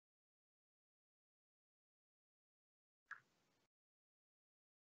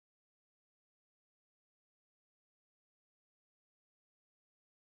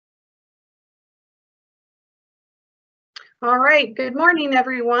All right, good morning,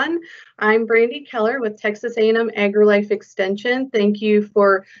 everyone. I'm Brandy Keller with Texas A&M AgriLife Extension. Thank you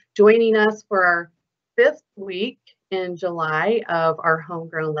for joining us for our 5th week in July of our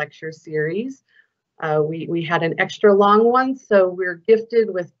Homegrown lecture series. We had an extra long one, so we're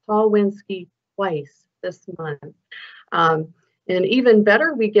gifted with Paul Winsky twice this month. And even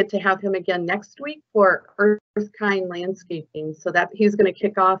better, we get to have him again next week for Earthkind Landscaping. So that he's going to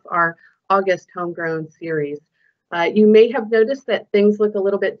kick off our August Homegrown series. You may have noticed that things look a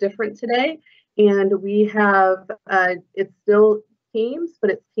little bit different today, and we have, it's still Teams, but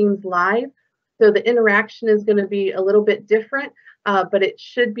it's Teams Live. So the interaction is going to be a little bit different, but it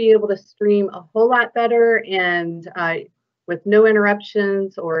should be able to stream a whole lot better and with no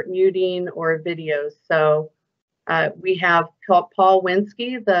interruptions or muting or videos. So we have Paul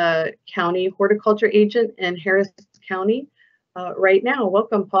Winsky, the county horticulture agent in Harris County right now.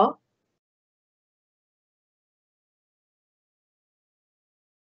 Welcome, Paul.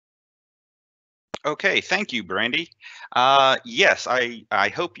 Okay, thank you, Brandy. Yes, I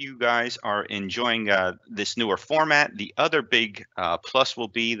hope you guys are enjoying this newer format. The other big plus will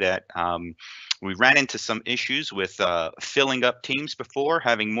be that we ran into some issues with filling up teams before,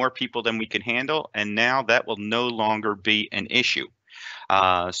 having more people than we can handle, and now that will no longer be an issue.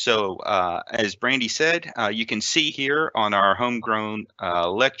 As Brandy said, you can see here on our Homegrown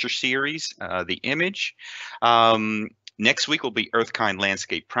lecture series the image. Next week will be Earthkind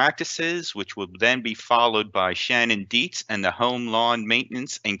Landscape Practices, which will then be followed by Shannon Dietz and the Home Lawn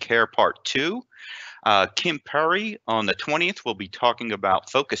Maintenance and Care Part 2. Kim Perry on the 20th will be talking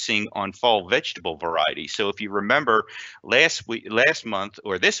about focusing on fall vegetable varieties. So if you remember last month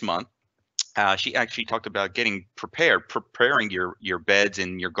or this month, she actually talked about preparing your beds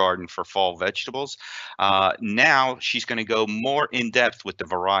in your garden for fall vegetables. Now she's going to go more in depth with the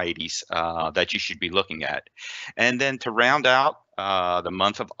varieties that you should be looking at. And then to round out the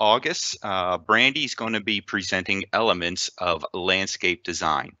month of August, Brandy's going to be presenting elements of landscape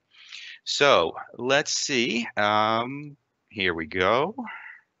design. So let's see. Here we go.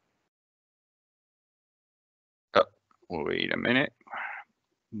 Oh, wait a minute.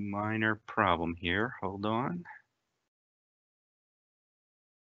 Minor problem here. Hold on.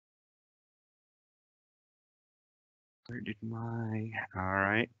 Where did all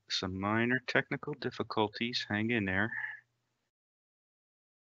right, some minor technical difficulties. Hang in there.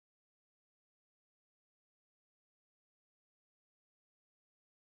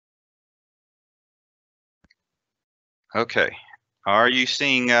 Okay. Are you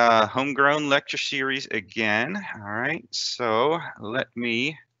seeing Homegrown lecture series again? All right. So let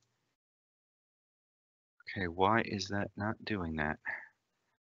me. Okay. Why is that not doing that?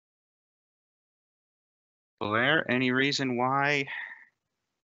 Blair, any reason why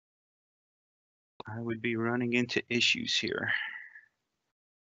I would be running into issues here?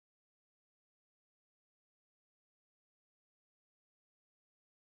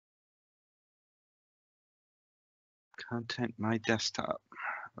 Content my desktop.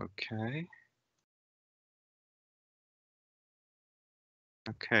 Okay.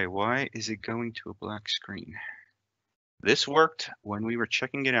 Okay, why is it going to a black screen? This worked when we were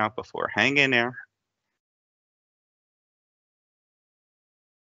checking it out before. Hang in there.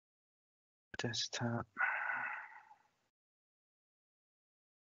 Desktop.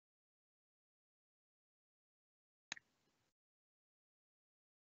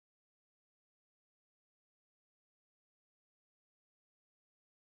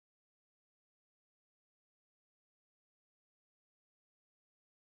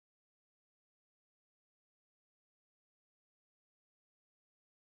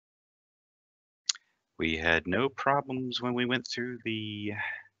 We had no problems when we went through the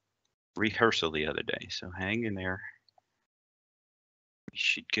rehearsal the other day, so hang in there. We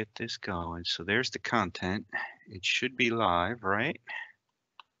should get this going. So there's the content. It should be live, right?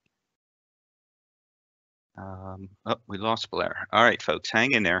 Oh, we lost Blair. All right, folks,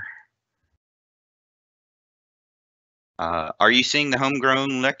 hang in there. Are you seeing the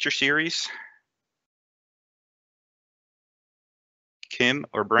Homegrown lecture series? Kim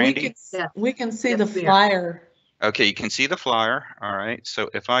or Brandy? We can see the flyer. Okay, you can see the flyer. All right, so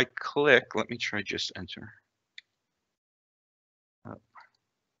if I click, let me try just enter.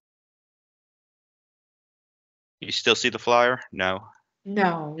 You still see the flyer? No?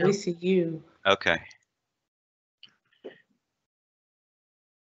 No, we see you. Okay.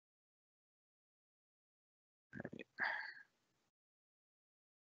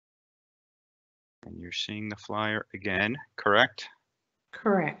 And you're seeing the flyer again, correct?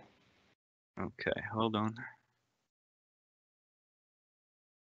 Correct. Okay, hold on.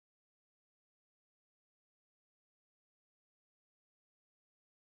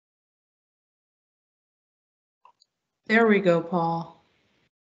 There we go, Paul.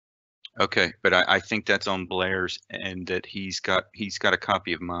 Okay, but I think that's on Blair's and that he's got a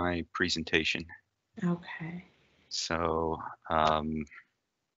copy of my presentation. Okay. So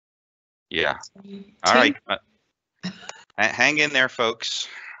yeah. All right. Hang in there, folks.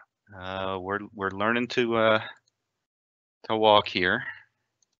 We're learning to walk here.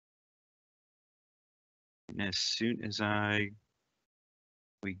 And as soon as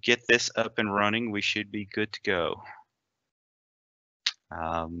we get this up and running, we should be good to go.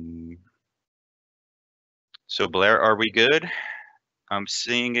 So Blair, are we good? I'm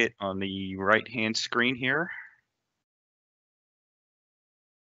seeing it on the right-hand screen here.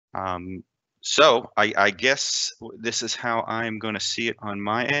 So I guess this is how I'm going to see it on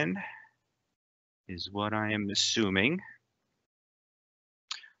my end, is what I am assuming.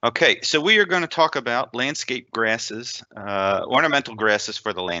 Okay, so we are going to talk about landscape grasses, ornamental grasses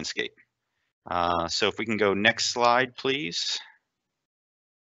for the landscape. So if we can go next slide, please.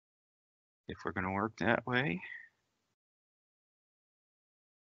 If we're going to work that way.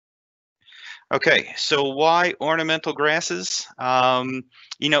 Okay, so why ornamental grasses? You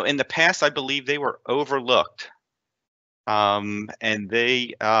know, in the past, I believe they were overlooked. And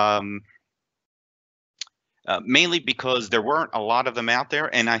they mainly because there weren't a lot of them out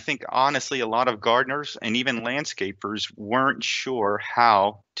there. And I think, honestly, a lot of gardeners and even landscapers weren't sure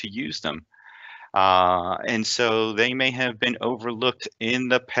how to use them. And so they may have been overlooked in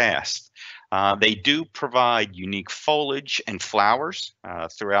the past. They do provide unique foliage and flowers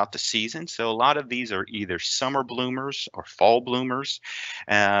throughout the season. So a lot of these are either summer bloomers or fall bloomers,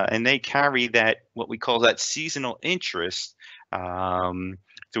 and they carry that, what we call that seasonal interest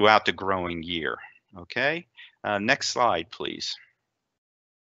throughout the growing year. Okay, next slide, please.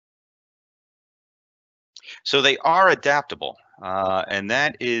 So they are adaptable, and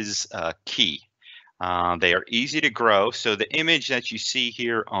that is key. They are easy to grow. So the image that you see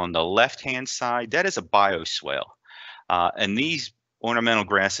here on the left-hand side, that is a bioswale. And these ornamental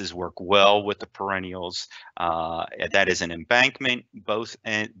grasses work well with the perennials. That is an embankment, both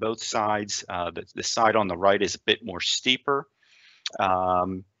sides. The side on the right is a bit more steeper.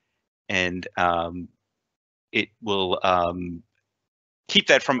 And it will keep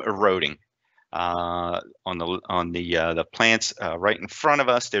that from eroding. On the plants right in front of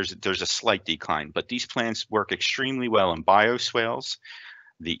us, there's a slight decline, but these plants work extremely well in bioswales.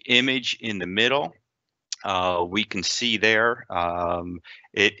 The image in the middle, we can see there,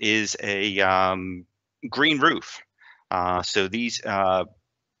 it is a green roof. So these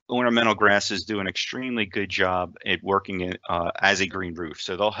ornamental grasses do an extremely good job at working as a green roof.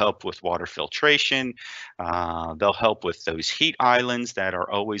 So they'll help with water filtration. They'll help with those heat islands that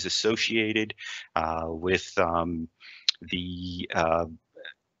are always associated with the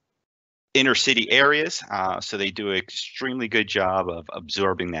inner city areas. So they do an extremely good job of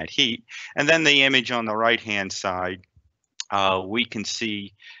absorbing that heat. And then the image on the right-hand side, we can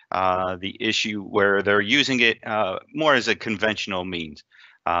see the issue where they're using it more as a conventional means.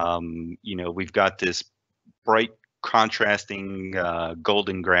 You know, we've got this bright contrasting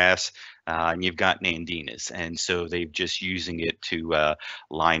golden grass, and you've got nandinas, and so they're just using it to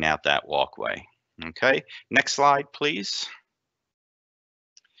line out that walkway. Okay, next slide, please.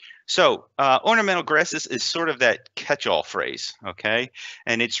 So ornamental grasses is sort of that catch-all phrase, okay?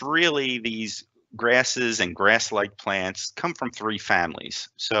 And it's really these grasses and grass-like plants come from three families.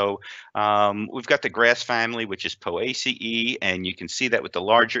 So we've got the grass family, which is Poaceae, and you can see that with the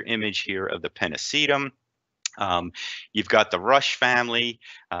larger image here of the Pennisetum. You've got the rush family,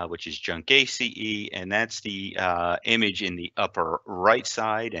 which is Juncaceae, and that's the image in the upper right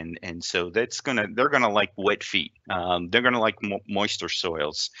side, and so they're gonna like wet feet. They're gonna like moister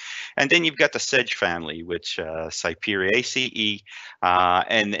soils, and then you've got the sedge family, which Cyperaceae,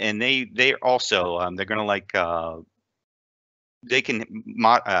 and they also they're gonna like they can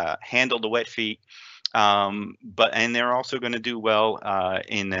handle the wet feet. And they're also going to do well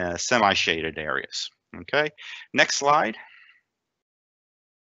in semi-shaded areas. Okay, next slide.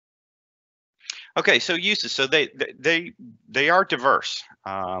 Okay, so uses. So they are diverse.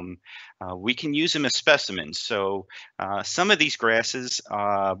 We can use them as specimens. So some of these grasses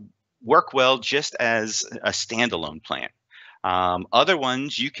work well just as a standalone plant. Other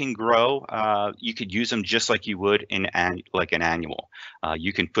ones you can grow, you could use them just like you would like an annual.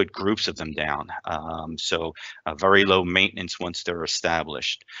 You can put groups of them down, so very low maintenance once they're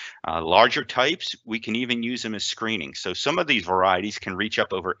established. Larger types, we can even use them as screening. So some of these varieties can reach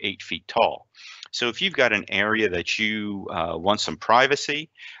up over 8 feet tall. So if you've got an area that you want some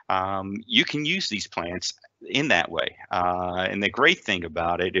privacy, you can use these plants in that way. And the great thing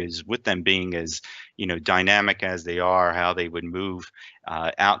about it is, with them being as dynamic as they are, how they would move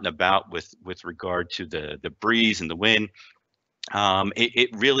out and about with regard to the breeze and the wind. It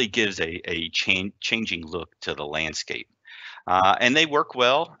really gives a changing look to the landscape. And they work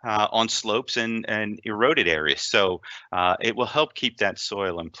well on slopes and eroded areas, so it will help keep that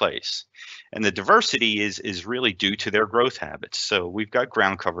soil in place. And the diversity is really due to their growth habits. So we've got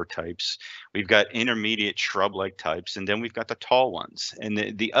ground cover types, we've got intermediate shrub-like types, and then we've got the tall ones.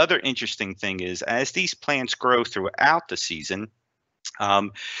 And the other interesting thing is, as these plants grow throughout the season,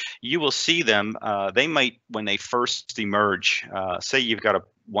 you will see them. They might, when they first emerge, say you've got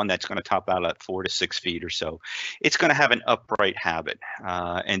one that's going to top out at 4 to 6 feet or so, it's going to have an upright habit.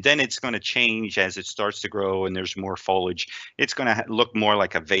 And then it's going to change as it starts to grow and there's more foliage. It's going to look more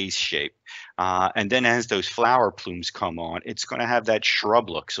like a vase shape. And then as those flower plumes come on, it's going to have that shrub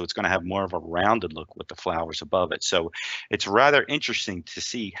look. So it's going to have more of a rounded look with the flowers above it. So it's rather interesting to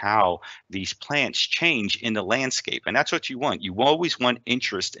see how these plants change in the landscape. And that's what you want. You always want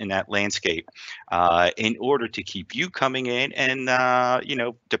interest in that landscape in order to keep you coming in and,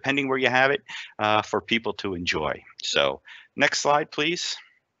 depending where you have it, for people to enjoy. So next slide, please.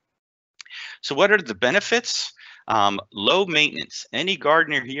 So what are the benefits? Low maintenance. Any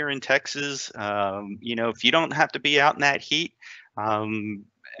gardener here in Texas, if you don't have to be out in that heat, and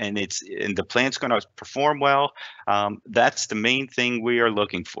the plant's going to perform well, that's the main thing we are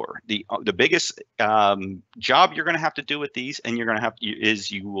looking for. The biggest job you're going to have to do with these, and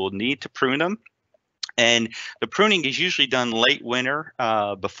you will need to prune them. And the pruning is usually done late winter,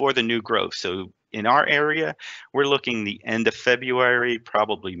 before the new growth. So in our area, we're looking the end of February,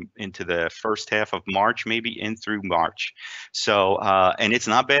 probably into the first half of March, maybe in through March. So, and it's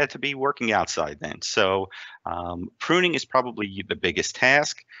not bad to be working outside then. So pruning is probably the biggest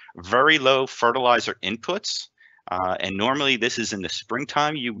task. Very low fertilizer inputs. And normally this is in the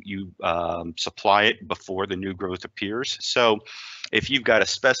springtime. You supply it before the new growth appears. So if you've got a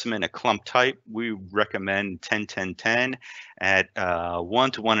specimen, a clump type, we recommend 10-10-10 at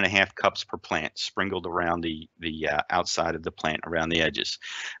 1 to 1.5 cups per plant, sprinkled around the outside of the plant, around the edges.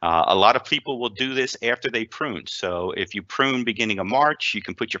 A lot of people will do this after they prune. So if you prune beginning of March, you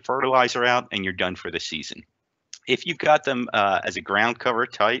can put your fertilizer out and you're done for the season. If you've got them as a ground cover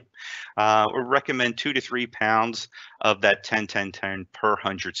type, we recommend 2 to 3 pounds of that 10-10-10 per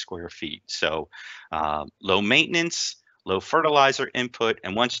 100 square feet. So low maintenance, low fertilizer input,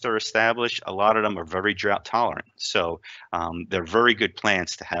 and once they're established, a lot of them are very drought tolerant. So they're very good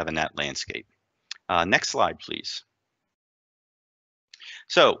plants to have in that landscape. Next slide, please.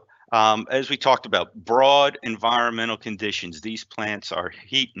 So as we talked about, broad environmental conditions. These plants are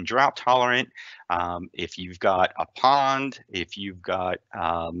heat and drought tolerant. If you've got a pond, if you've got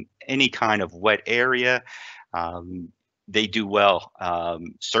any kind of wet area, they do well.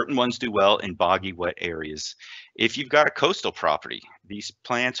 Certain ones do well in boggy, wet areas. If you've got a coastal property, these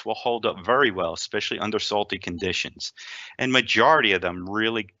plants will hold up very well, especially under salty conditions. And majority of them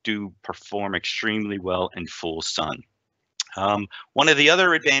really do perform extremely well in full sun. One of the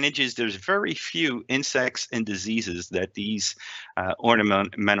other advantages, there's very few insects and diseases that these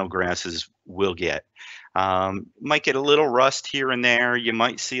ornamental grasses will get. Might get a little rust here and there. You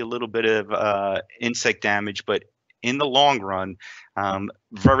might see a little bit of insect damage, but in the long run,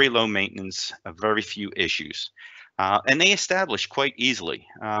 very low maintenance, very few issues. And they establish quite easily.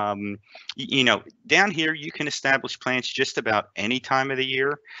 Down here, you can establish plants just about any time of the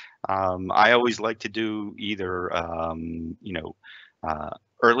year. I always like to do either,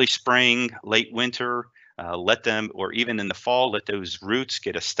 early spring, late winter, let them, or even in the fall, let those roots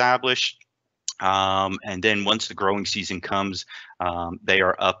get established. And then once the growing season comes, they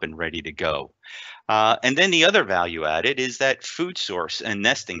are up and ready to go. And then the other value added is that food source and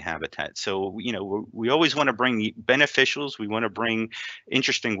nesting habitat. So, we always want to bring beneficials. We want to bring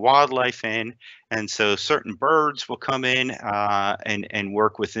interesting wildlife in. And so certain birds will come in and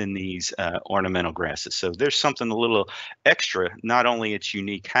work within these ornamental grasses. So there's something a little extra, not only its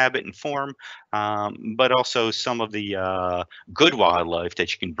unique habit and form, but also some of the good wildlife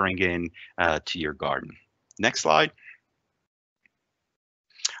that you can bring in to your garden. Next slide.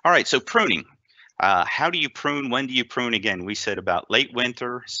 All right, so pruning. How do you prune? When do you prune? Again, we said about late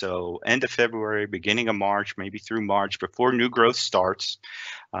winter, so end of February, beginning of March, maybe through March, before new growth starts.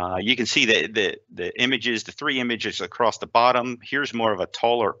 You can see the images, the 3 images across the bottom. Here's more of a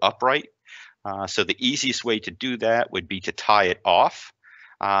taller upright. So the easiest way to do that would be to tie it off.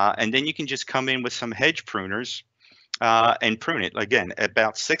 And then you can just come in with some hedge pruners and prune it again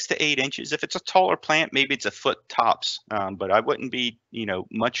about 6 to 8 inches. If it's a taller plant, maybe it's a foot tops, but I wouldn't be,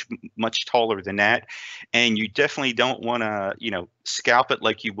 much taller than that. And you definitely don't want to, scalp it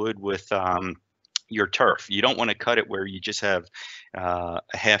like you would with your turf. You don't want to cut it where you just have a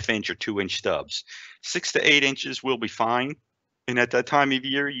 ½ inch or 2 inch stubs. 6 to 8 inches will be fine. And at that time of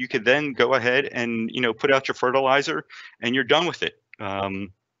year, you could then go ahead and, put out your fertilizer and you're done with it.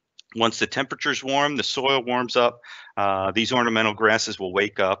 Once the temperature's warm, the soil warms up, these ornamental grasses will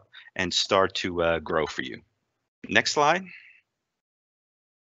wake up and start to grow for you. Next slide.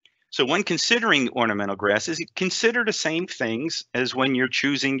 So when considering ornamental grasses, consider the same things as when you're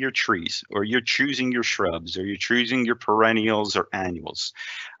choosing your trees, or you're choosing your shrubs, or you're choosing your perennials or annuals.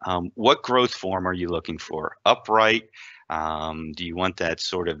 What growth form are you looking for? Upright? Do you want that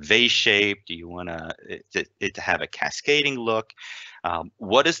sort of vase shape? Do you want it to have a cascading look?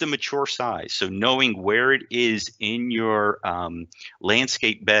 What is the mature size? So knowing where it is in your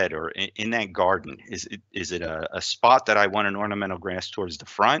landscape bed or in that garden, is it a spot that I want an ornamental grass towards the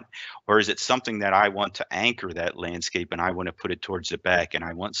front, or is it something that I want to anchor that landscape and I want to put it towards the back, and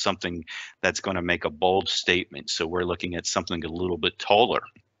I want something that's going to make a bold statement? So we're looking at something a little bit taller.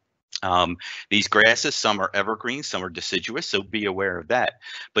 These grasses, some are evergreen, some are deciduous, so be aware of that.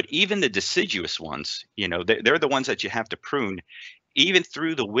 But even the deciduous ones, they're the ones that you have to prune even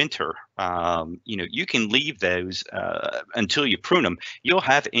through the winter. You can leave those until you prune them. You'll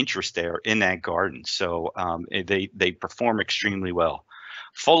have interest there in that garden. So they perform extremely well.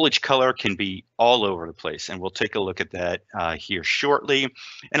 Foliage color can be all over the place, and we'll take a look at that here shortly,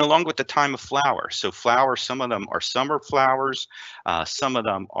 and along with the time of flower. So flowers, some of them are summer flowers, some of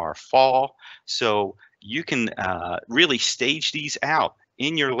them are fall. So you can really stage these out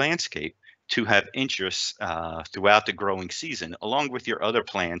in your landscape to have interest throughout the growing season, along with your other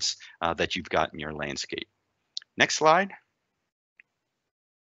plants that you've got in your landscape. Next slide.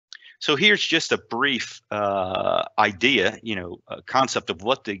 So here's just a brief idea, a concept of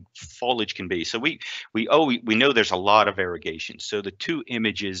what the foliage can be. So we know there's a lot of variegation. So the two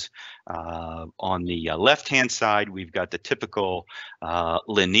images on the left-hand side, we've got the typical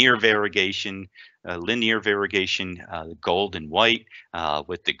linear variegation, gold and white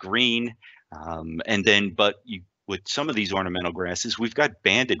with the green, and then with some of these ornamental grasses, we've got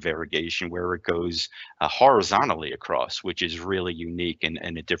banded variegation where it goes horizontally across, which is really unique and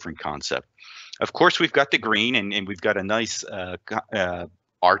a different concept. Of course, we've got the green, and we've got a nice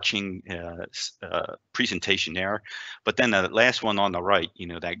arching presentation there. But then the last one on the right,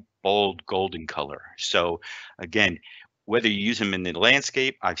 that bold golden color. So again, whether you use them in the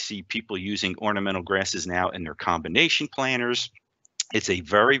landscape, I see people using ornamental grasses now in their combination planters. It's a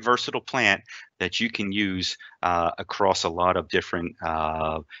very versatile plant that you can use across a lot of different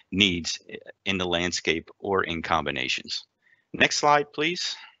needs in the landscape or in combinations. Next slide,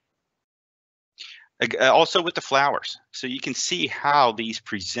 please. Also with the flowers. So you can see how these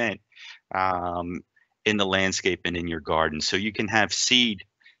present in the landscape and in your garden. So you can have seeds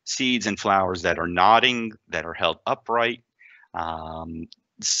and flowers that are nodding, that are held upright.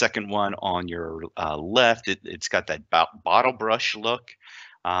 Second one on your left, it's got that bottle brush look,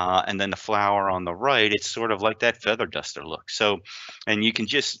 and then the flower on the right, it's sort of like that feather duster look. So, and you can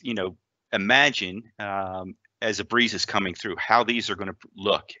just imagine as a breeze is coming through how these are going to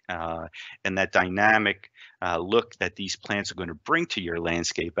look, and that dynamic look that these plants are going to bring to your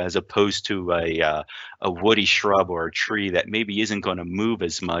landscape, as opposed to a woody shrub or a tree that maybe isn't going to move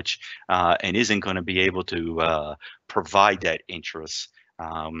as much and isn't going to be able to provide that interest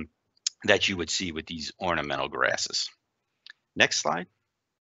that you would see with these ornamental grasses. Next slide.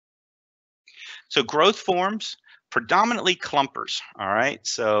 So growth forms, predominantly clumpers. All right.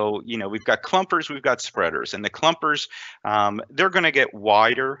 So, we've got clumpers, we've got spreaders, and the clumpers, they're going to get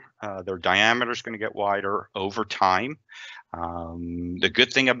wider. Their diameter is going to get wider over time. The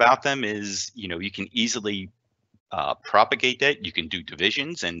good thing about them is, you can easily propagate that. You can do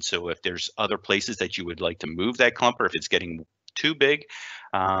divisions. And so if there's other places that you would like to move that clumper, if it's getting too big,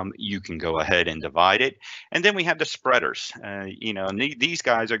 you can go ahead and divide it. And then we have the spreaders, and these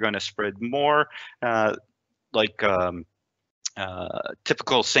guys are going to spread more like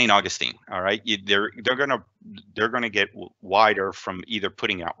typical St. Augustine. All right, they're going to get wider from either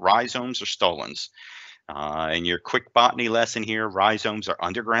putting out rhizomes or stolons. In your quick botany lesson here, rhizomes are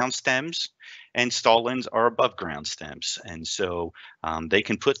underground stems, and stolons are above ground stems, and so they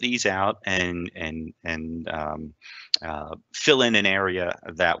can put these out and fill in an area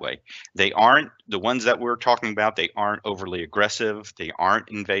that way. They aren't the ones that we're talking about. They aren't overly aggressive. They aren't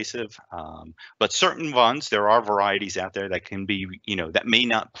invasive. But certain ones, there are varieties out there that can be, that may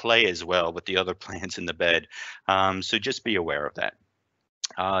not play as well with the other plants in the bed. So just be aware of that.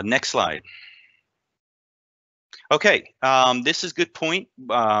 Next slide. Okay, this is a good point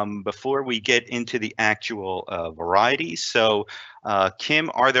before we get into the actual varieties. So, Kim,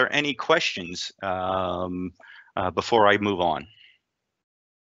 are there any questions before I move on?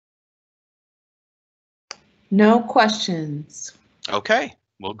 No questions. Okay,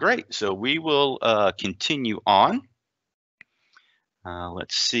 well, great. So we will continue on.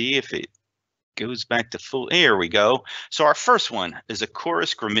 Let's see if it goes back to full. Here we go. So our first one is a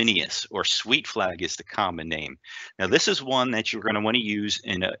Chorus gramineus, or sweet flag is the common name. Now this is one that you're going to want to use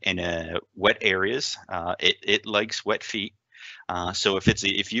in wet areas. It likes wet feet. So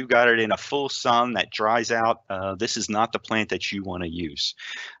if you got it in a full sun that dries out, this is not the plant that you want to use.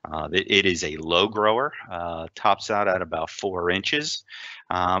 It is a low grower, tops out at about 4 inches.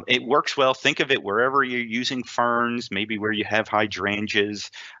 It works well. Think of it wherever you're using ferns, maybe where you have hydrangeas,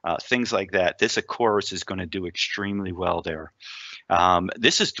 things like that. This Chorus is going to do extremely well there.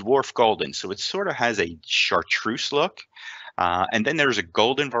 This is dwarf golden, so it sort of has a chartreuse look. And then there's a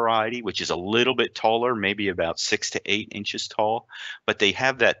golden variety, which is a little bit taller, maybe about 6 to 8 inches tall, but they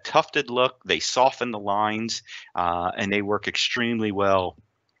have that tufted look. They soften the lines, and they work extremely well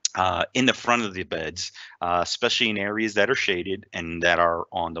in the front of the beds, especially in areas that are shaded and that are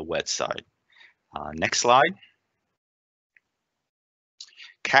on the wet side. Next slide.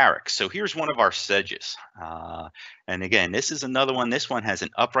 Carex. So here's one of our sedges. And again, this is another one. This one has an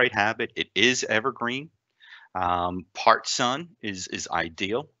upright habit. It is evergreen. Part sun is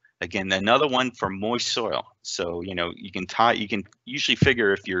ideal. Again, another one for moist soil. So, you can usually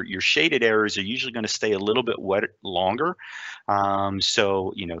figure if your shaded areas are usually going to stay a little bit wet longer.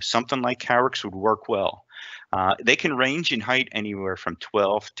 So, something like Carex would work well. They can range in height anywhere from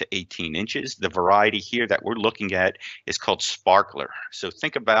 12 to 18 inches. The variety here that we're looking at is called Sparkler. So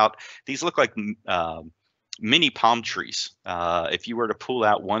think about, these look like mini palm trees. If you were to pull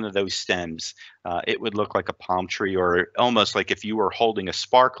out one of those stems, it would look like a palm tree, or almost like if you were holding a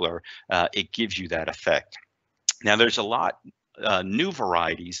sparkler, it gives you that effect. Now there's a lot new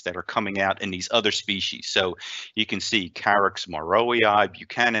varieties that are coming out in these other species. So you can see Carex morrowii,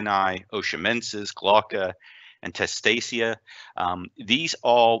 buchanani, oshamensis, glauca, and testacea. These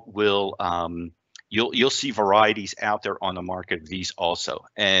all will you'll see varieties out there on the market of these also,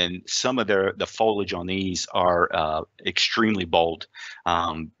 and some of the foliage on these are extremely bold,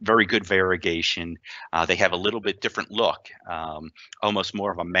 very good variegation. They have a little bit different look, almost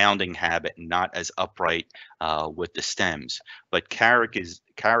more of a mounding habit, and not as upright with the stems. But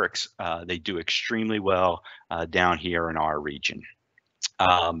Carex, they do extremely well down here in our region.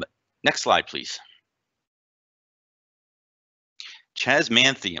 Next slide, please.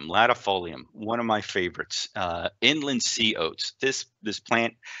 Chasmanthium latifolium, one of my favorites. Inland sea oats. This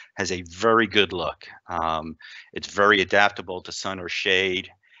plant has a very good look. It's very adaptable to sun or shade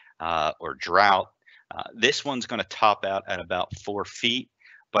or drought. This one's going to top out at about 4 feet,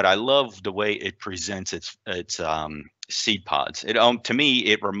 but I love the way it presents its seed pods. To me,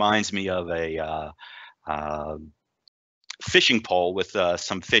 it reminds me of a fishing pole with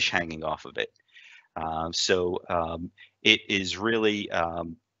some fish hanging off of it. It is really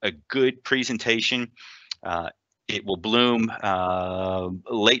a good presentation. It will bloom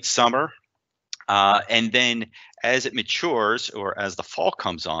late summer, and then as it matures, or as the fall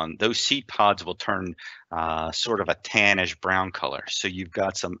comes on, those seed pods will turn sort of a tannish brown color. So you've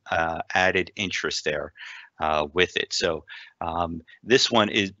got some added interest there with it. So this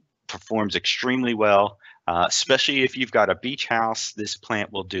one performs extremely well. Especially if you've got a beach house, this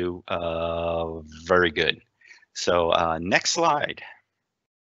plant will do very good. So next slide.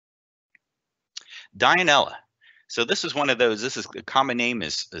 Dianella. So this is one of those. This is a common name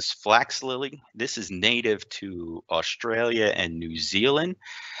is flax lily. This is native to Australia and New Zealand.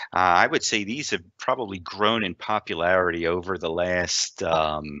 I would say these have probably grown in popularity over the last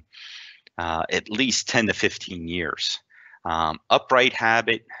at least 10 to 15 years. Upright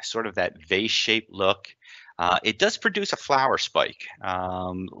habit, sort of that vase-shaped look. It does produce a flower spike,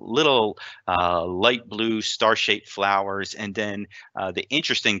 little light blue star-shaped flowers. And then the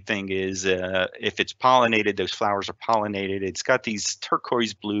interesting thing is if it's pollinated, those flowers are pollinated, it's got these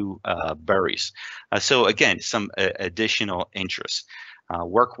turquoise blue berries. So again, some additional interest.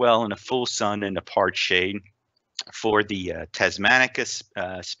 Work well in the full sun and the part shade. For the Tasmanicus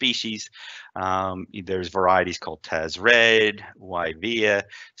species, there's varieties called Tas Red, Wyvia,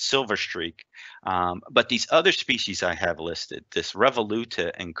 Silver Streak. But these other species I have listed, this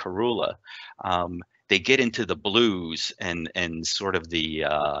Revoluta and Carula, they get into the blues and sort of the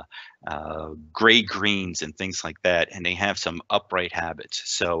gray greens and things like that, and they have some upright habits.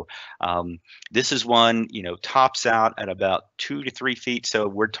 So this is one, tops out at about 2 to 3 feet. So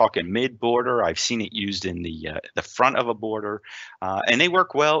we're talking mid border. I've seen it used in the front of a border, and they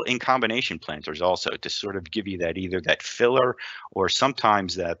work well in combination planters also to sort of give you that either that filler or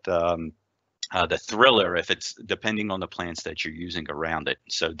sometimes that the thriller if it's depending on the plants that you're using around it.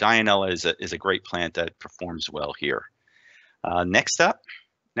 So Dianella is a great plant that performs well here. Next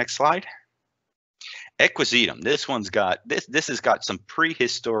slide. Equisetum. This one's got this has got some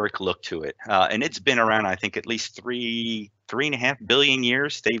prehistoric look to it, and it's been around I think at least 3.5 billion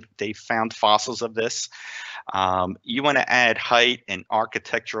years. They've found fossils of this. You want to add height and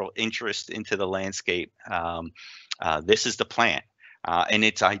architectural interest into the landscape. This is the plant. And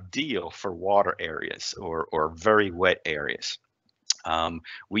it's ideal for water areas or very wet areas.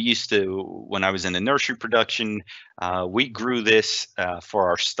 We used to, when I was in the nursery production, we grew this for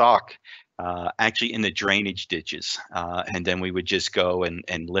our stock actually in the drainage ditches. And then we would just go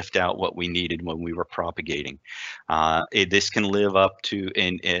and lift out what we needed when we were propagating. This can live up to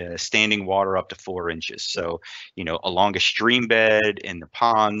in standing water up to 4 inches. So, along a stream bed, in the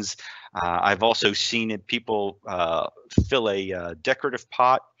ponds. I've also seen it, people fill a decorative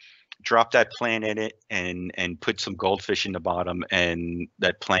pot, drop that plant in it, and put some goldfish in the bottom and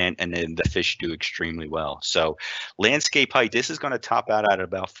that plant, and then the fish do extremely well. So landscape height, this is going to top out at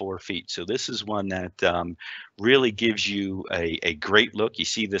about 4 feet. So this is one that really gives you a great look. You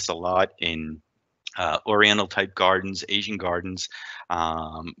see this a lot in Oriental type gardens, Asian gardens,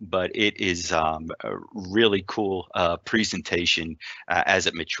 but it is a really cool presentation as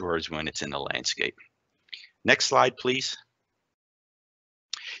it matures when it's in the landscape. Next slide, please.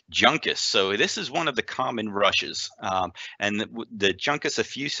 Juncus. So this is one of the common rushes, and the Juncus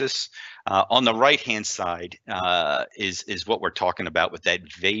effusus on the right hand side is what we're talking about with that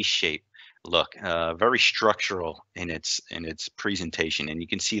vase shape look, very structural in its presentation, and you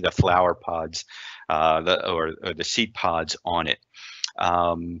can see the flower pods, or the seed pods on it.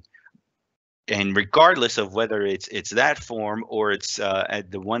 And regardless of whether it's that form or it's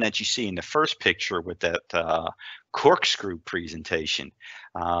the one that you see in the first picture with that corkscrew presentation,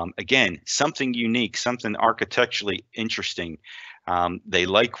 again, something unique, something architecturally interesting. They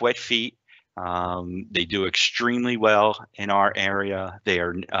like wet feet. They do extremely well in our area. They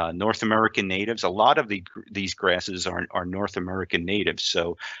are North American natives. A lot of these grasses are North American natives,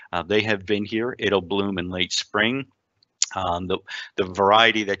 so they have been here. It'll bloom in late spring. The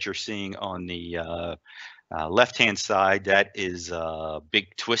variety that you're seeing on the left-hand side, that is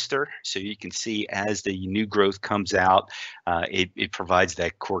Big Twister. So you can see as the new growth comes out, it provides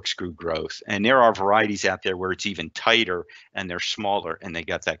that corkscrew growth. And there are varieties out there where it's even tighter and they're smaller and they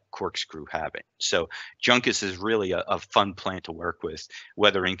got that corkscrew habit. So Juncus is really a fun plant to work with,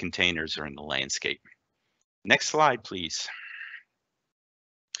 whether in containers or in the landscape. Next slide, please.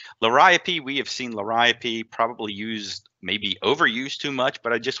 Liriope, we have seen Liriope probably used, maybe overused too much,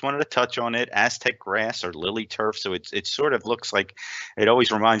 but I just wanted to touch on it. Aztec grass or lily turf, so it sort of looks like, it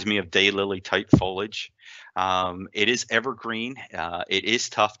always reminds me of daylily type foliage. It is evergreen. It is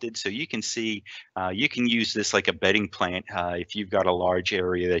tufted, so you can see you can use this like a bedding plant if you've got a large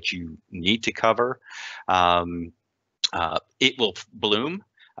area that you need to cover. It will bloom.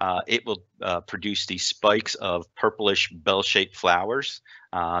 It will produce these spikes of purplish bell-shaped flowers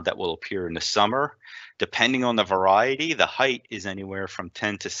that will appear in the summer. Depending on the variety, the height is anywhere from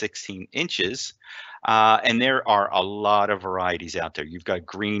 10 to 16 inches. And there are a lot of varieties out there. You've got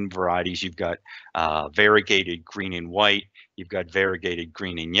green varieties, you've got variegated green and white, you've got variegated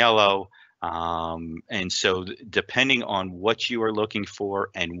green and yellow. And so depending on what you are looking for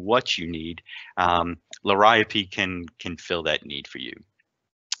and what you need, Liriope can fill that need for you.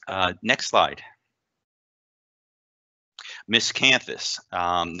 Next slide. Miscanthus.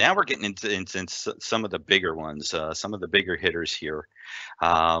 Now we're getting into some of the bigger ones, some of the bigger hitters here.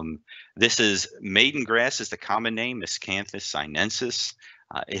 This is maiden grass is the common name, Miscanthus sinensis.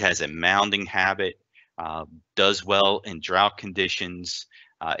 It has a mounding habit, does well in drought conditions.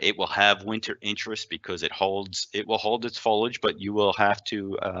 It will have winter interest because it will hold its foliage, but you will have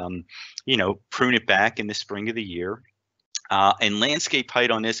to, prune it back in the spring of the year. And landscape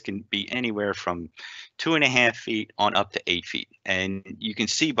height on this can be anywhere from 2.5 feet on up to 8 feet. And you can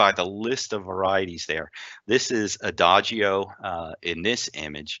see by the list of varieties there, this is Adagio in this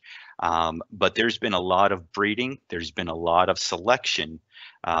image. But there's been a lot of breeding. There's been a lot of selection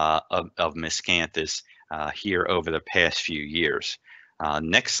of miscanthus here over the past few years.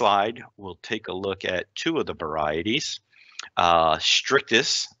 Next slide, we'll take a look at two of the varieties.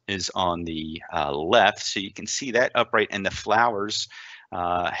 Strictus is on the left, so you can see that upright, and the flowers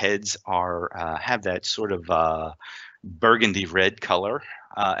heads are have that sort of burgundy red color.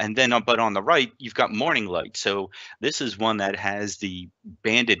 And then, but on the right, you've got morning light. So this is one that has the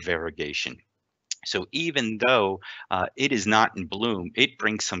banded variegation. So even though it is not in bloom, it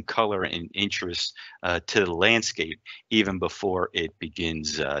brings some color and interest to the landscape even before it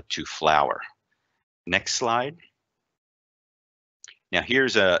begins to flower. Next slide. Now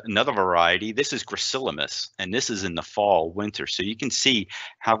here's another variety. This is Gracilis, and this is in the fall, winter. So you can see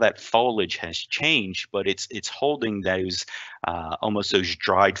how that foliage has changed, but it's holding those almost those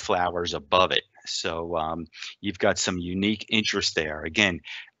dried flowers above it. So you've got some unique interest there. Again,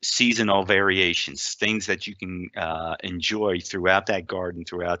 seasonal variations, things that you can enjoy throughout that garden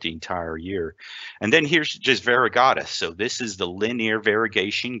throughout the entire year. And then here's just variegatus. So this is the linear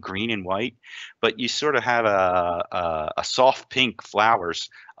variegation, green and white, but you sort of have a soft pink flowers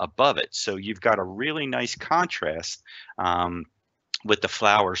above it. So you've got a really nice contrast with the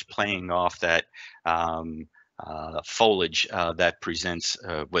flowers playing off that foliage that presents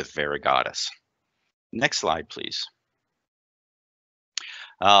with variegatus. Next slide, please.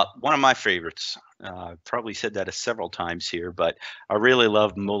 One of my favorites, I've probably said that several times here, but I really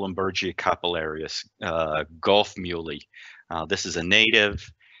love Muhlenbergia capillarius, Gulf Muley. This is a native.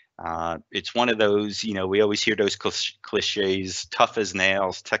 It's one of those, you know, we always hear those cliches, tough as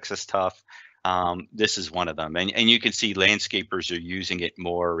nails, Texas tough. This is one of them, and you can see landscapers are using it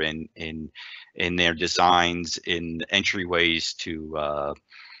more in their designs, in entryways to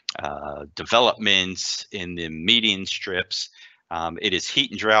developments, in the median strips. It is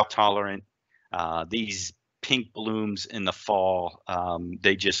heat and drought tolerant. These pink blooms in the fall,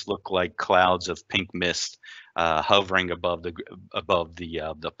 they just look like clouds of pink mist hovering above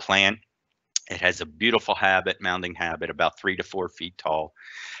the plant. It has a beautiful habit, mounding habit, about 3 to 4 feet tall.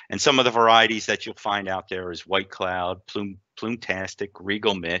 And some of the varieties that you'll find out there is White Cloud, Plumetastic,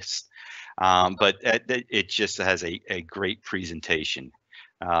 Regal Mist. But it just has a great presentation.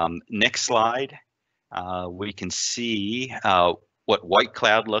 Next slide, we can see what White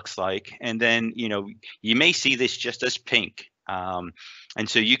Cloud looks like. And then, you know, you may see this just as pink. And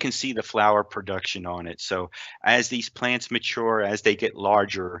so you can see the flower production on it. So as these plants mature, as they get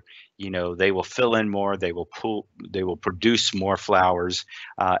larger, you know, they will fill in more, they will produce more flowers.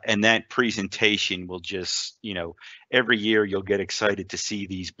 And that presentation will just, you know, every year you'll get excited to see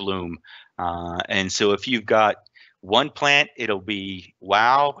these bloom. And so if you've got one plant, it'll be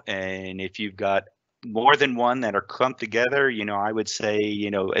wow. And if you've got more than one that are clumped together, you know, I would say,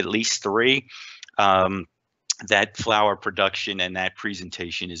 you know, at least 3. That flower production and that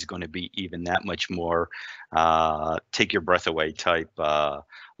presentation is going to be even that much more take your breath away type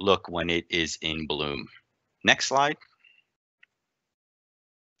look when it is in bloom. Next slide.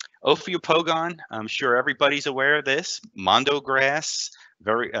 Ophiopogon, I'm sure everybody's aware of this. Mondo grass,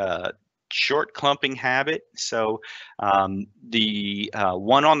 very short clumping habit. So the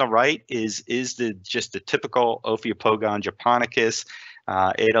one on the right is just the typical Ophiopogon japonicus.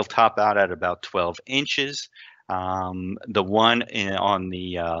 It'll top out at about 12 inches. The one on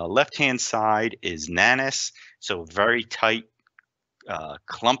the left-hand side is Nanus, so very tight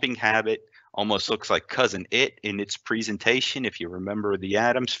clumping habit, almost looks like Cousin It in its presentation, if you remember the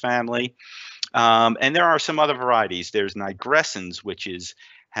Addams family. And there are some other varieties. There's Nigrescens, which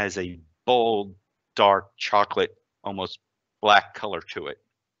has a bold, dark chocolate, almost black color to it.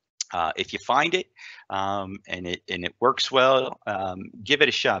 If you find it and it works well, give it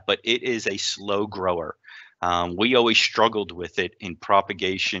a shot, but it is a slow grower. We always struggled with it in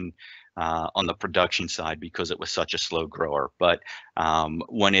propagation on the production side because it was such a slow grower. But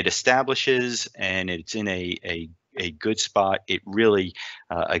when it establishes and it's in a good spot, it really,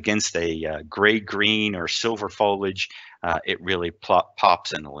 against a gray, green, or silver foliage, it really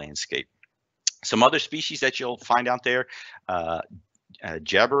pops in the landscape. Some other species that you'll find out there,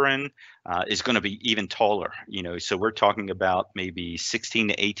 Jabarin is going to be even taller, you know, so we're talking about maybe 16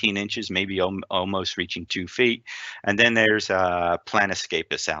 to 18 inches, maybe almost reaching 2 feet. And then there's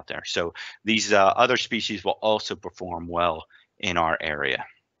Planiscapus out there. So these other species will also perform well in our area.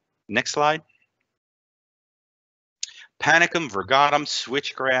 Next slide. Panicum virgatum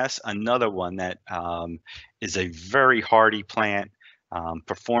switchgrass, another one that is a very hardy plant.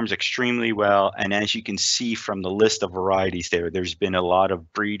 performs extremely well. And as you can see from the list of varieties there, there's been a lot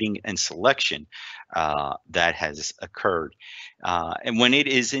of breeding and selection that has occurred. And when it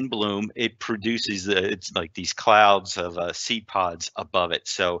is in bloom, it produces, it's like these clouds of seed pods above it.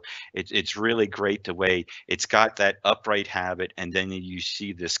 So it's really great the way it's got that upright habit, and then you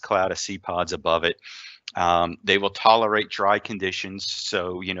see this cloud of seed pods above it. They will tolerate dry conditions.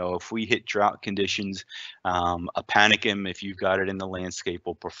 So, if we hit drought conditions, a panicum, if you've got it in the landscape,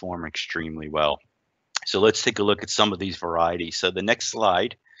 will perform extremely well. So let's take a look at some of these varieties. So the next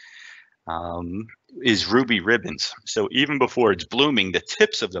slide is ruby ribbons. So even before it's blooming, the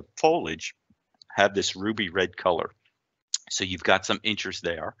tips of the foliage have this ruby red color. So you've got some interest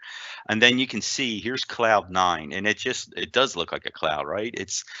there. And then you can see here's cloud 9, and it does look like a cloud, right?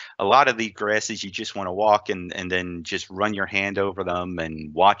 It's a lot of these grasses, you just want to walk and then just run your hand over them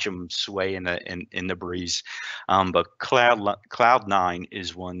and watch them sway in the breeze. But cloud 9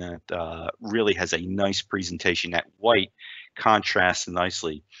 is one that really has a nice presentation. That white contrasts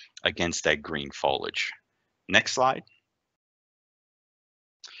nicely against that green foliage. Next slide.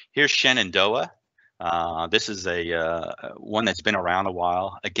 Here's Shenandoah. This is a one that's been around a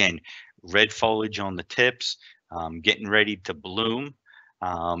while. Again, red foliage on the tips, getting ready to bloom.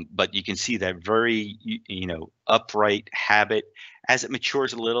 But you can see that very, upright habit. As it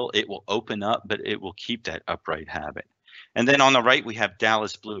matures a little, it will open up, but it will keep that upright habit. And then on the right, we have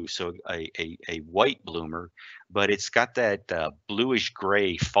Dallas Blue, so a white bloomer, but it's got that bluish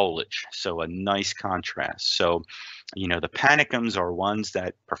gray foliage, so a nice contrast. So, the panicums are ones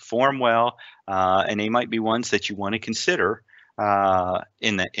that perform well, and they might be ones that you want to consider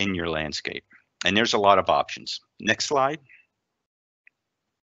in your landscape. And there's a lot of options. Next slide.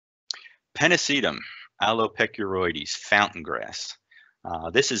 Pennisetum, Alopecuroides, fountain grass.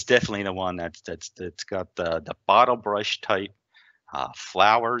 This is definitely the one that's got the bottle brush type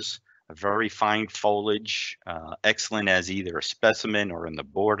flowers, a very fine foliage, excellent as either a specimen or in the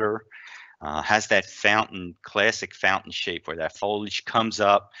border. Has that classic fountain shape where that foliage comes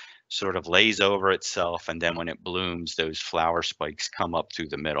up, sort of lays over itself, and then when it blooms, those flower spikes come up through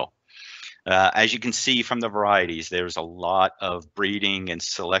the middle. As you can see from the varieties, there's a lot of breeding and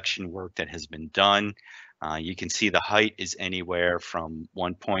selection work that has been done. You can see the height is anywhere from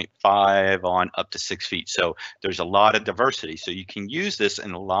 1.5 on up to 6 feet. So there's a lot of diversity. So you can use this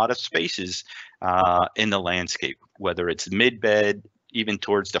in a lot of spaces in the landscape, whether it's mid-bed, even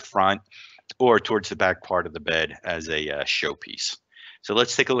towards the front, or towards the back part of the bed as a showpiece. So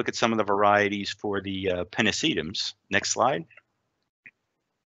let's take a look at some of the varieties for the pennisetums. Next slide.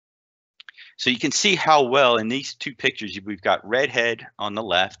 So you can see how well in these two pictures, we've got redhead on the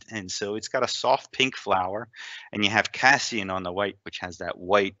left, and so it's got a soft pink flower, and you have Cassian on the right, which has that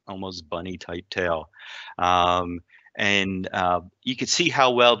white, almost bunny type tail. And you can see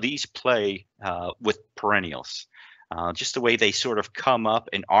how well these play with perennials. Just the way they sort of come up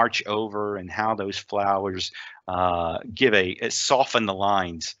and arch over, and how those flowers soften the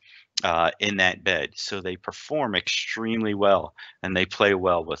lines in that bed. So they perform extremely well, and they play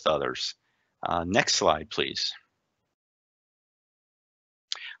well with others. Next slide, please.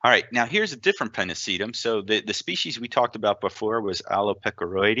 All right, now here's a different pennisetum. So the species we talked about before was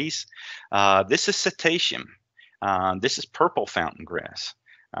Alopecuroides. This is Cetaceum. This is purple fountain grass.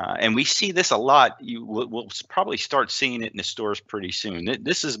 And we see this a lot. We'll probably start seeing it in the stores pretty soon.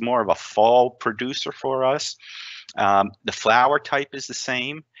 This is more of a fall producer for us. The flower type is the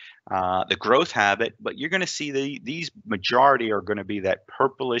same, the growth habit, but you're going to see these majority are going to be that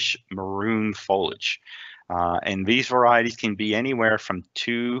purplish maroon foliage. And these varieties can be anywhere from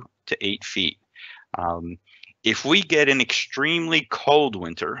 2 to 8 feet. If we get an extremely cold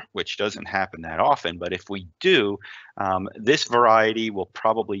winter, which doesn't happen that often, but if we do, this variety will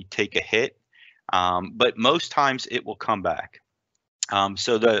probably take a hit, but most times it will come back.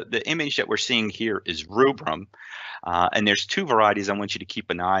 So the image that we're seeing here is rubrum, and there's two varieties I want you to keep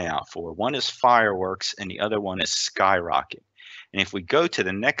an eye out for. One is Fireworks, and the other one is Skyrocket. And if we go to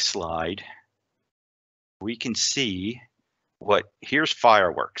the next slide, we can see here's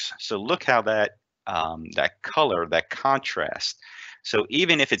Fireworks. So look how that color, that contrast. So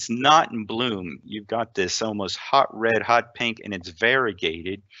even if it's not in bloom, you've got this almost hot red, hot pink, and it's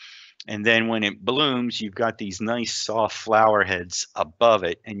variegated. And then when it blooms, you've got these nice soft flower heads above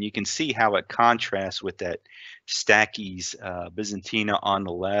it. And you can see how it contrasts with that Stachy's Byzantina on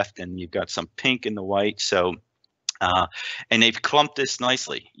the left, and you've got some pink in the white. So and they've clumped this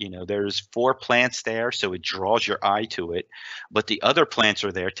nicely. There's 4 plants there, so it draws your eye to it. But the other plants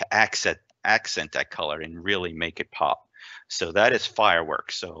are there to accent that color and really make it pop. So that is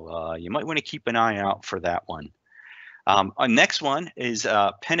Fireworks. So you might want to keep an eye out for that one. Our next one is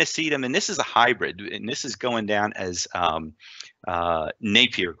Pennisetum, and this is a hybrid, and this is going down as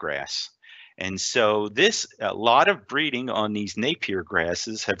Napier grass. And so a lot of breeding on these Napier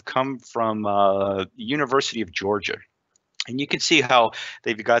grasses have come from University of Georgia. And you can see how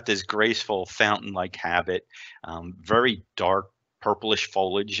they've got this graceful fountain-like habit, very dark purplish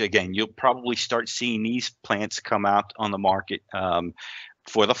foliage. Again, you'll probably start seeing these plants come out on the market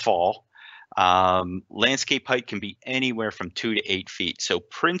for the fall. Landscape height can be anywhere from 2 to 8 feet. So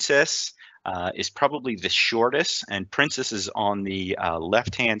Princess is probably the shortest, and Princess is on the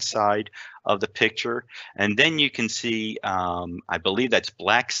left-hand side of the picture. And then you can see, I believe that's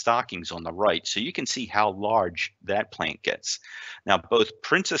Black Stockings on the right. So you can see how large that plant gets. Now, both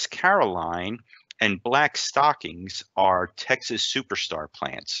Princess Caroline and Black Stockings are Texas Superstar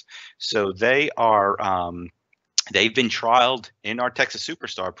plants. So they are they've been trialed in our Texas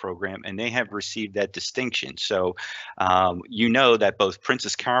Superstar program, and they have received that distinction. So you know that both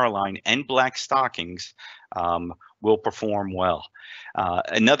Princess Caroline and Black Stockings will perform well.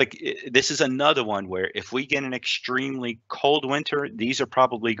 This is another one where if we get an extremely cold winter, these are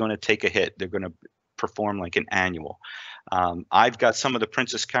probably going to take a hit. They're going to perform like an annual. I've got some of the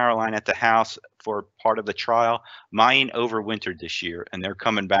Princess Caroline at the house for part of the trial. Mine overwintered this year, and they're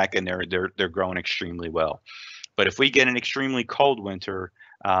coming back, and they're growing extremely well. But if we get an extremely cold winter,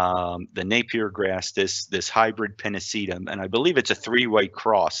 the Napier grass, this hybrid Pennisetum, and I believe it's a 3-way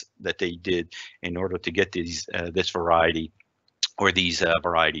cross that they did in order to get this variety or these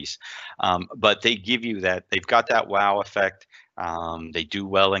varieties. But they give you that, they've got that wow effect. They do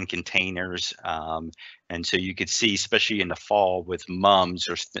well in containers. And so you could see, especially in the fall with mums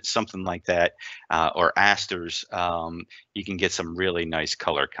or something like that, or asters, you can get some really nice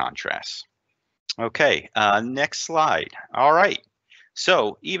color contrasts. Okay, next slide. All right.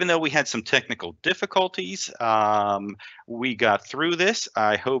 So even though we had some technical difficulties, we got through this.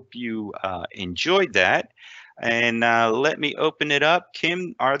 I hope you enjoyed that. And let me open it up.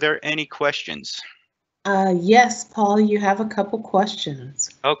 Kim, are there any questions? Yes, Paul, you have a couple questions.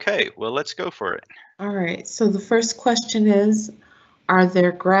 Okay, well, let's go for it. All right, so the first question is, are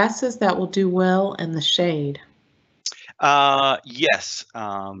there grasses that will do well in the shade? Yes,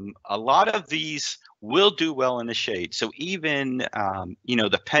 a lot of these will do well in the shade. So even,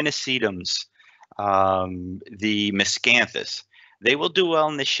 the Pennisetums, the Miscanthus, they will do well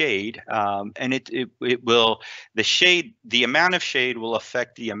in the shade, and it will, the amount of shade will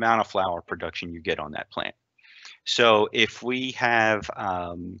affect the amount of flower production you get on that plant. So if we have,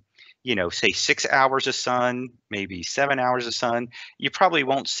 say 6 hours of sun, maybe 7 hours of sun, you probably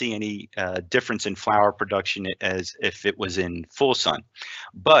won't see any difference in flower production as if it was in full sun.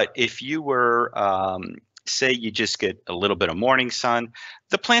 But if you were, say you just get a little bit of morning sun,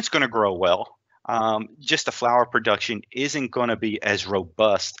 the plant's going to grow well. Just the flower production isn't going to be as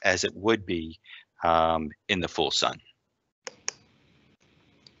robust as it would be in the full sun.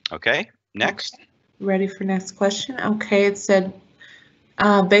 Okay, next. Okay. Ready for next question? Okay, it said,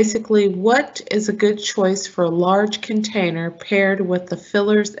 basically, what is a good choice for a large container paired with the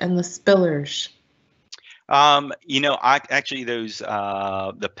fillers and the spillers? Actually those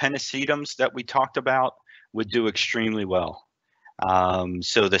the Pennisetums that we talked about would do extremely well.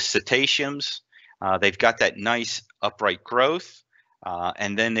 So the Cetaceums, they've got that nice upright growth,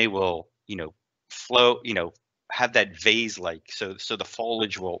 and then they will, flow, have that vase-like, so the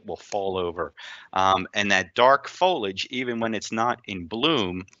foliage will fall over, and that dark foliage, even when it's not in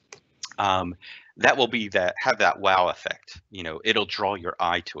bloom, that will have that wow effect. It'll draw your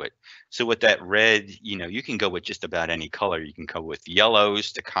eye to it. So with that red, you can go with just about any color. You can go with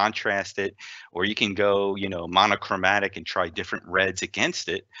yellows to contrast it, or you can go, monochromatic and try different reds against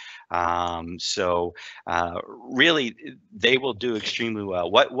it. Really, they will do extremely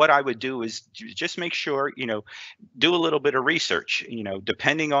well. What I would do is just make sure, do a little bit of research,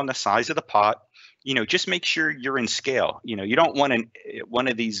 depending on the size of the pot. Just make sure you're in scale. You don't want one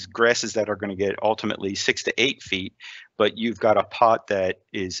of these grasses that are going to get ultimately 6 to 8 feet, but you've got a pot that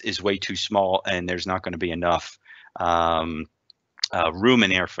is way too small, and there's not going to be enough room in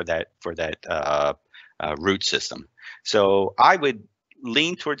there for that root system. So I would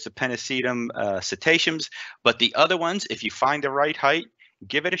lean towards the Pennisetum Cetaceums, but the other ones, if you find the right height,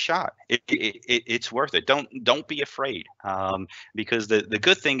 give it a shot. It's worth it. Don't be afraid, because the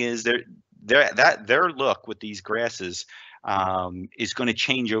good thing is their look with these grasses is going to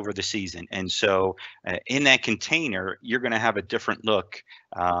change over the season. And so in that container, you're going to have a different look.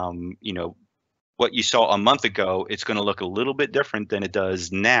 What you saw a month ago, it's going to look a little bit different than it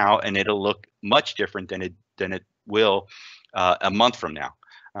does now, and it'll look much different than it will a month from now.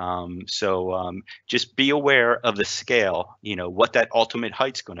 Just be aware of the scale, what that ultimate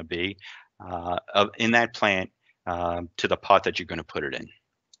height's going to be in that plant to the pot that you're going to put it in.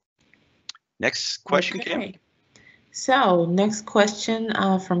 Next question, Kim. Okay. So next question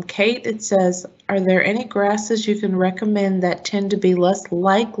from Kate. It says, are there any grasses you can recommend that tend to be less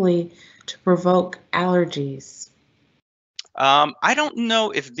likely to provoke allergies? I don't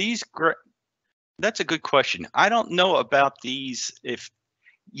know if that's a good question. I don't know about these. If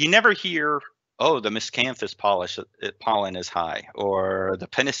you never hear, oh, the miscanthus pollen is high, or the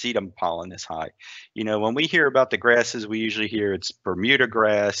pennisetum pollen is high. When we hear about the grasses, we usually hear it's Bermuda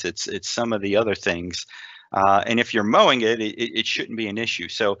grass, it's some of the other things. And if you're mowing it shouldn't be an issue.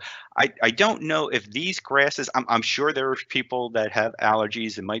 So I don't know if these grasses, I'm sure there are people that have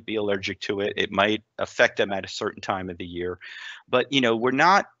allergies and might be allergic to it. It might affect them at a certain time of the year. But, we're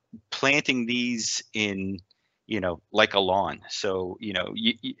not planting these in, like a lawn. So,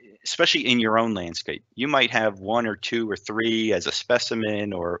 especially in your own landscape, you might have one or two or three as a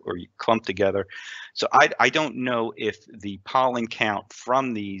specimen or you clump together. So I don't know if the pollen count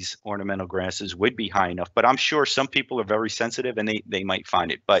from these ornamental grasses would be high enough, but I'm sure some people are very sensitive and they might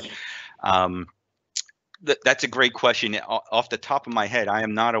find it. But that's a great question. Off the top of my head, I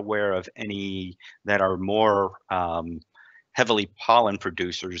am not aware of any that are more heavily pollen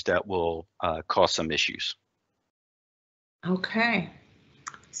producers that will cause some issues. Okay.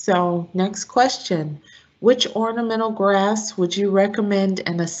 So next question. Which ornamental grass would you recommend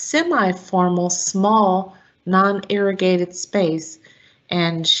in a semi-formal, small, non-irrigated space?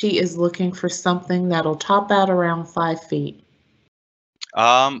 And she is looking for something that'll top out around 5 feet.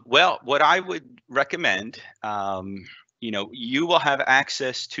 Well, what I would recommend, you will have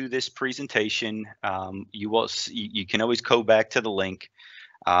access to this presentation. You can always go back to the link,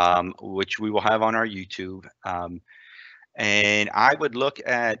 which we will have on our YouTube. And I would look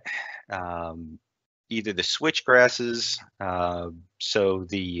at either the switch grasses, so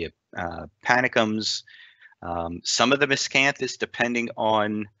the panicums, some of the miscanthus, depending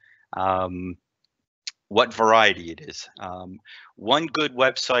on what variety it is. One good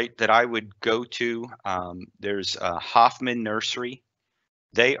website that I would go to, there's Hoffman Nursery.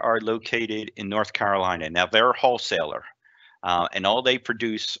 They are located in North Carolina. Now they're a wholesaler, and all they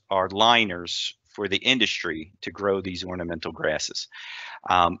produce are liners for the industry to grow these ornamental grasses.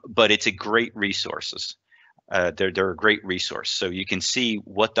 But it's a great resources. They're a great resource. So you can see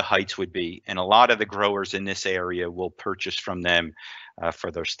what the heights would be. And a lot of the growers in this area will purchase from them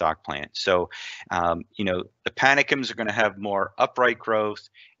for their stock plant. So, the panicums are going to have more upright growth.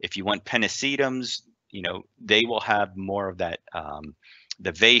 If you want pennisetums, they will have more of that,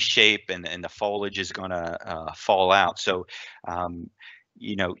 the vase shape and the foliage is going to fall out. So,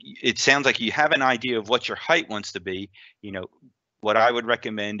 it sounds like you have an idea of what your height wants to be. What I would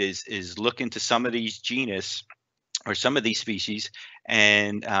recommend is look into some of these genus or some of these species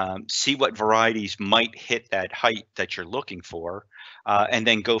and see what varieties might hit that height that you're looking for, and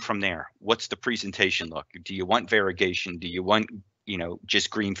then go from there. What's the presentation look? Do you want variegation? Do you want just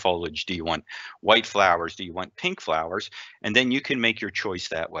green foliage? Do you want white flowers? Do you want pink flowers? And then you can make your choice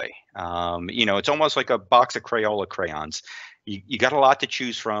that way. It's almost like a box of Crayola crayons. You got a lot to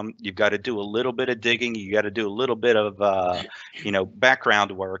choose from. You've got to do a little bit of digging. You got to do a little bit of,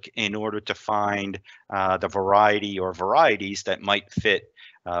 background work in order to find the variety or varieties that might fit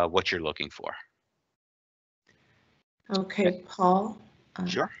what you're looking for. Okay, Paul.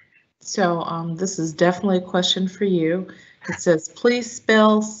 Sure. So this is definitely a question for you. It says, please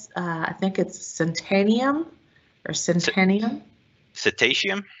spell, I think it's centennium or centennium?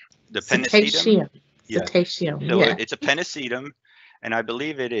 Cetaceum? The Cetaceum. Yeah. Cetaceum, So yeah. it's a pennisetum, and I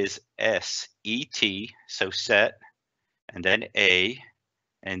believe it is S-E-T, so set, and then A,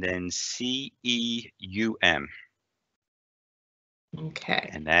 and then C-E-U-M. Okay.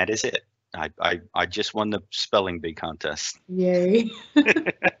 And that is it. I just won the spelling bee contest. Yay.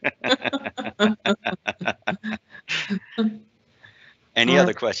 Any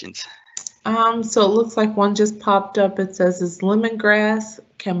other questions? So it looks like one just popped up. It says, is lemongrass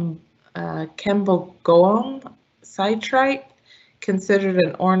Cambogoum citrate considered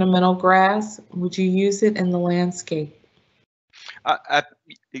an ornamental grass? Would you use it in the landscape?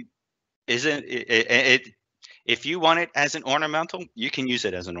 Isn't it? If you want it as an ornamental, you can use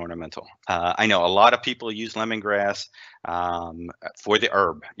it as an ornamental. I know a lot of people use lemongrass for the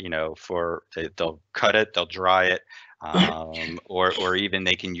herb. They'll cut it, they'll dry it, or even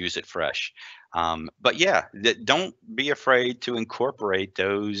they can use it fresh. But yeah, don't be afraid to incorporate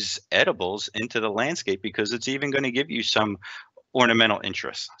those edibles into the landscape, because it's even going to give you some ornamental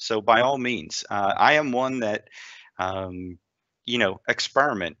interest. So by all means, I am one that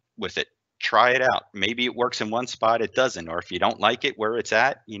experiment with it. Try it out. Maybe it works in one spot, it doesn't. Or if you don't like it where it's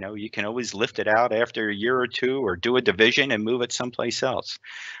at, you can always lift it out after a year or two, or do a division and move it someplace else.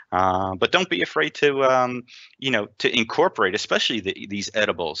 But don't be afraid to, to incorporate, especially these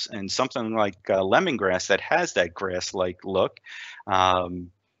edibles, and something like lemongrass that has that grass-like look,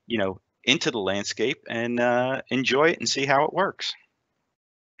 into the landscape, and enjoy it and see how it works.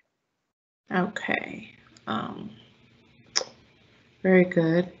 Okay. Very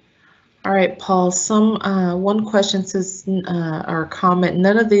good. All right, Paul, one question says, or comment,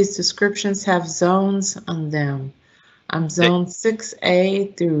 none of these descriptions have zones on them. I'm zone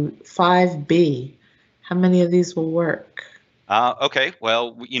 6A through 5B. How many of these will work? Okay,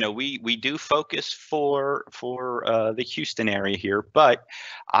 well, we do focus for the Houston area here, but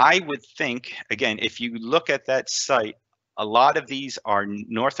I would think, again, if you look at that site, a lot of these are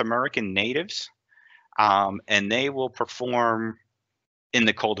North American natives, and they will perform in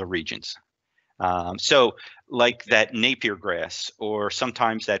the colder regions. So like that Napier grass, or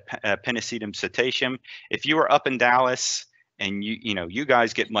sometimes that Pennisetum cetaceum, if you are up in Dallas and you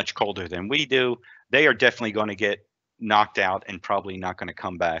guys get much colder than we do, they are definitely going to get knocked out and probably not going to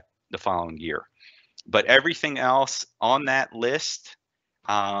come back the following year. But everything else on that list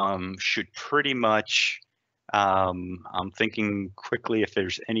should pretty much, I'm thinking quickly if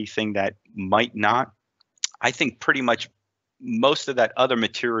there's anything that might not. I think pretty much most of that other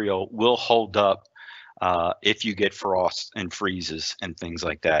material will hold up if you get frost and freezes and things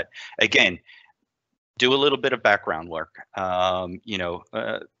like that. Again, do a little bit of background work.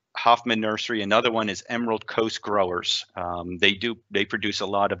 Hoffman Nursery, another one is Emerald Coast Growers. They produce a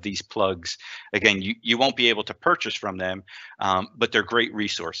lot of these plugs. Again, you won't be able to purchase from them, but they're great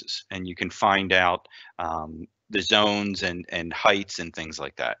resources, and you can find out the zones and heights and things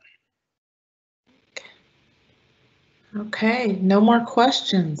like that. Okay, no more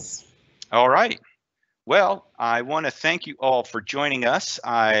questions. All right. Well, I want to thank you all for joining us.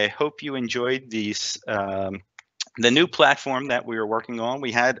 I hope you enjoyed these, the new platform that we were working on.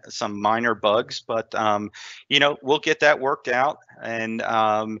 We had some minor bugs, but we'll get that worked out, and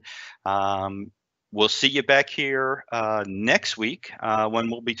we'll see you back here next week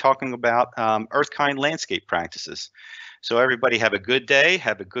when we'll be talking about earth-kind landscape practices. So everybody have a good day,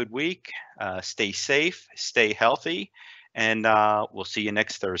 have a good week, stay safe, stay healthy, and we'll see you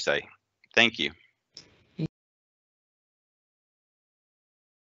next Thursday. Thank you.